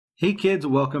Hey kids,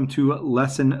 welcome to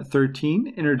Lesson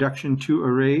 13, Introduction to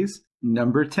Arrays.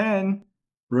 Number 10,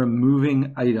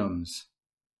 Removing Items.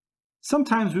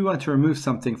 Sometimes we want to remove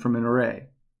something from an array.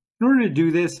 In order to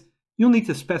do this, you'll need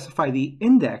to specify the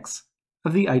index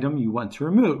of the item you want to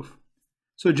remove.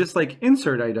 So just like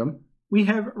insert item, we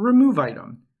have remove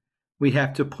item. We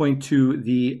have to point to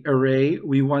the array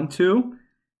we want to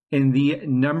and the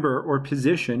number or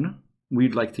position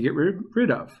we'd like to get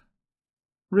rid of.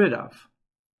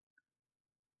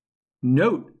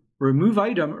 Note, remove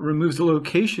item removes the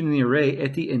location in the array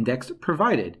at the index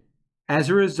provided. As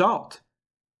a result,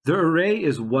 the array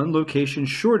is one location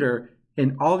shorter,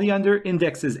 and all the other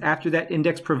indexes after that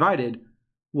index provided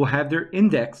will have their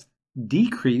index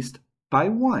decreased by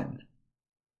 1.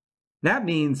 That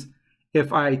means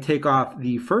if I take off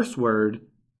the first word,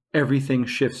 everything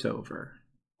shifts over.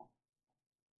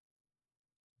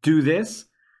 Do this,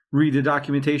 read the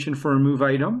documentation for remove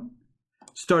item.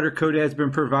 Starter code has been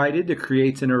provided to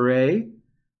create an array.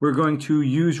 We're going to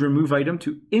use remove item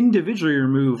to individually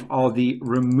remove all the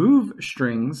remove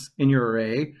strings in your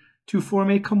array to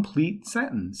form a complete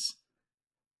sentence.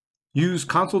 Use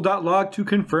console.log to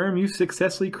confirm you've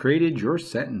successfully created your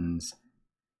sentence.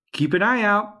 Keep an eye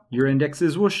out. Your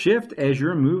indexes will shift as you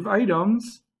remove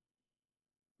items.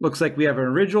 Looks like we have an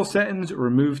original sentence,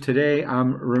 remove today.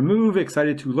 I'm remove,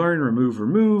 excited to learn,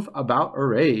 remove about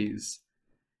arrays.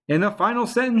 And the final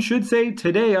sentence should say,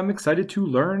 today I'm excited to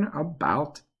learn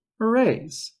about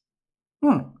arrays.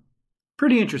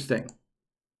 Pretty interesting.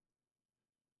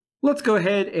 Let's go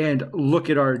ahead and look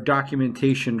at our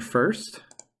documentation first.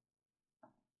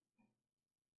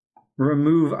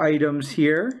 Remove items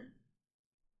here.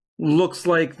 Looks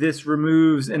like this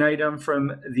removes an item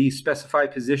from the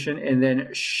specified position and then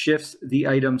shifts the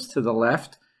items to the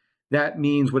left. That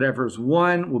means whatever's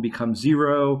 1 will become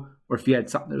 0. Or if you had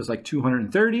something that was like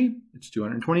 230, it's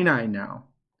 229 now.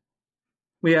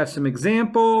 We have some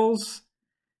examples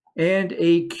and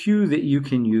a cue that you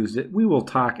can use that we will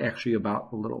talk actually about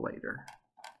a little later.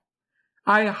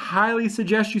 I highly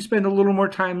suggest you spend a little more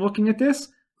time looking at this,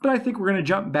 but I think we're going to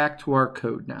jump back to our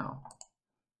code now.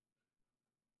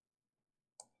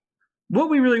 What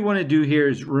we really want to do here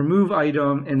is remove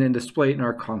item and then display it in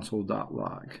our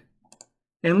console.log.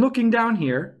 And looking down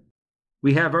here,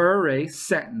 we have our array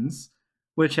sentence,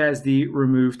 which has the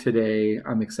remove today,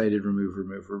 I'm excited, remove.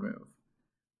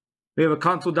 We have a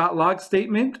console.log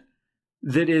statement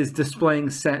that is displaying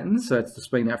sentence, so that's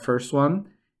displaying that first one.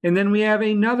 And then we have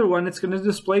another one that's going to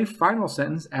display final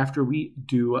sentence after we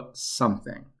do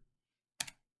something.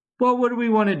 Well, what do we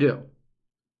want to do?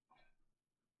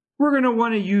 We're going to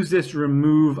want to use this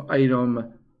remove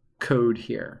item code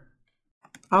here.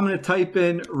 I'm going to type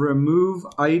in remove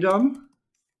item.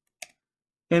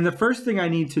 And the first thing I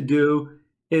need to do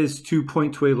is to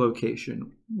point to a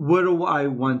location. What do I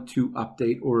want to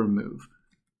update or remove?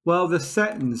 Well, the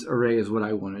sentence array is what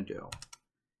I want to do.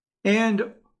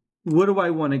 And what do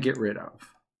I want to get rid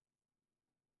of?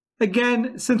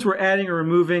 Again, since we're adding or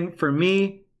removing, for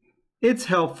me, it's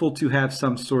helpful to have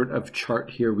some sort of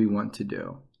chart here we want to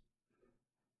do.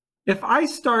 If I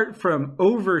start from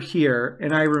over here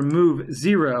and I remove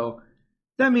 0,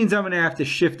 that means I'm going to have to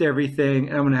shift everything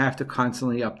and I'm going to have to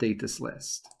constantly update this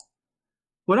list.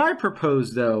 What I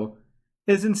propose, though,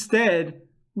 is instead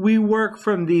we work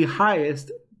from the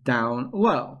highest down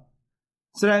low.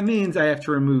 So that means I have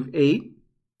to remove 8,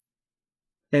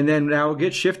 and then that will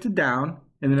get shifted down,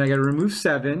 and then I got to remove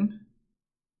 7,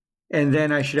 and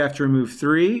then I should have to remove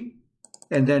 3,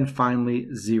 and then finally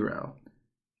 0.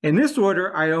 In this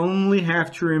order, I only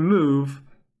have to remove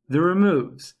the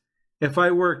removes. If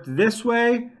I worked this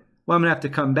way, well, I'm going to have to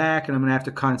come back and I'm going to have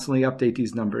to constantly update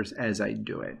these numbers as I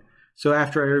do it. So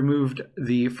after I removed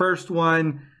the first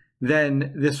one,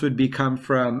 then this would become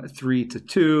from 3 to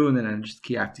 2, and then I just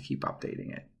have to keep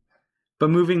updating it.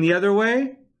 But moving the other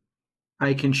way,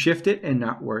 I can shift it and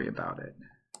not worry about it.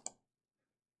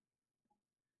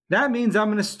 That means I'm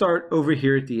going to start over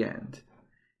here at the end.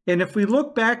 And if we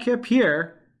look back up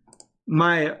here,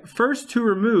 my first 2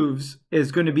 removes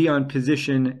is going to be on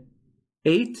position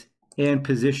 8 and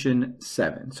position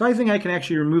 7. So I think I can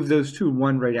actually remove those 2,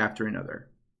 one right after another.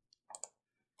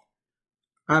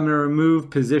 I'm going to remove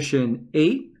position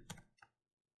 8,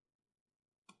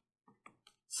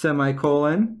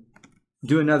 semicolon,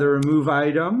 do another remove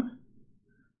item.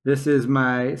 This is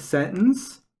my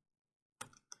sentence.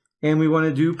 And we want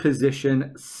to do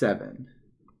position 7.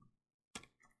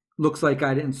 Looks like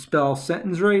I didn't spell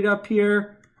sentence right up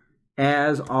here.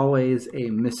 As always, a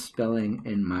misspelling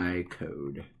in my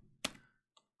code.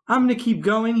 I'm going to keep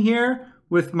going here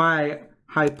with my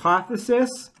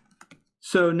hypothesis.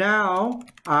 So now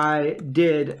I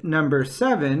did number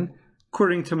 7.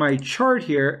 According to my chart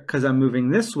here, because I'm moving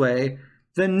this way,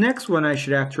 the next one I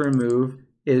should have to remove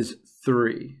is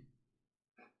 3.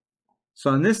 So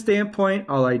on this standpoint,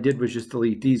 all I did was just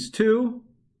delete these 2,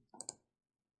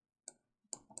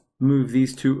 move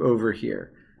these 2 over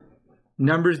here.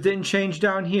 Numbers didn't change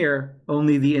down here,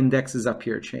 only the indexes up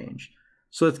here changed.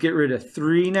 So let's get rid of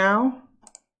 3 now.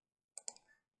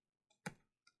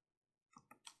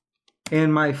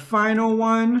 And my final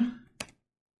one,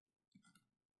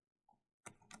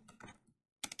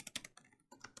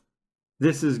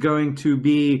 this is going to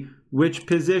be which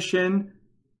position?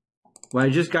 Well, I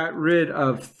just got rid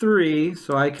of 3,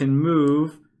 so I can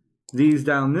move these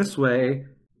down this way.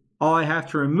 All I have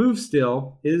to remove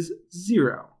still is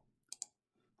 0.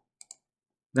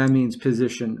 That means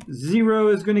position 0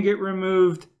 is going to get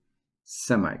removed,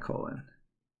 semicolon.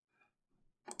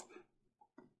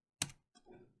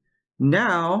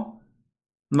 Now,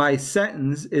 my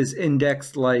sentence is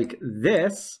indexed like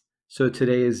this. So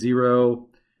today is 0,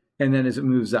 and then as it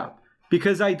moves up.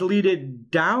 Because I deleted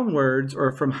downwards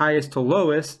or from highest to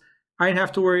lowest, I didn't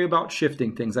have to worry about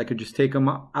shifting things. I could just take them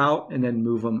out and then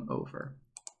move them over.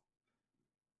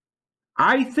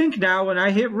 I think now when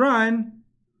I hit run,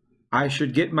 I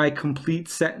should get my complete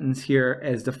sentence here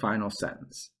as the final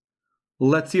sentence.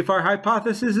 Let's see if our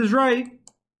hypothesis is right.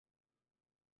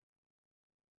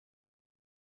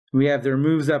 We have their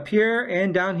moves up here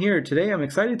and down here. Today I'm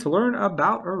excited to learn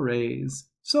about arrays.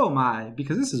 So am I,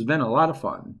 because this has been a lot of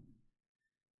fun.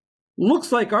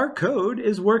 Looks like our code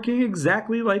is working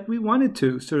exactly like we wanted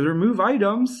to. So to remove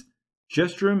items,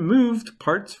 just removed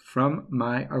parts from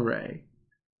my array.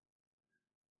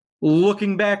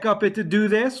 Looking back up at to do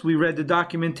this, we read the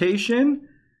documentation.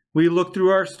 We looked through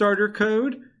our starter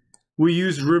code. We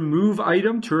used remove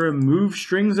item to remove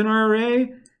strings in our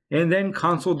array. And then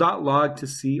console.log to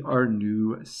see our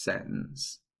new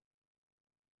sentence.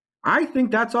 I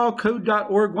think that's all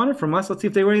code.org wanted from us. Let's see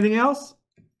if they want anything else.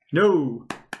 No.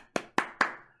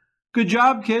 Good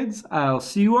job, kids. I'll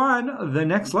see you on the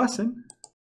next lesson.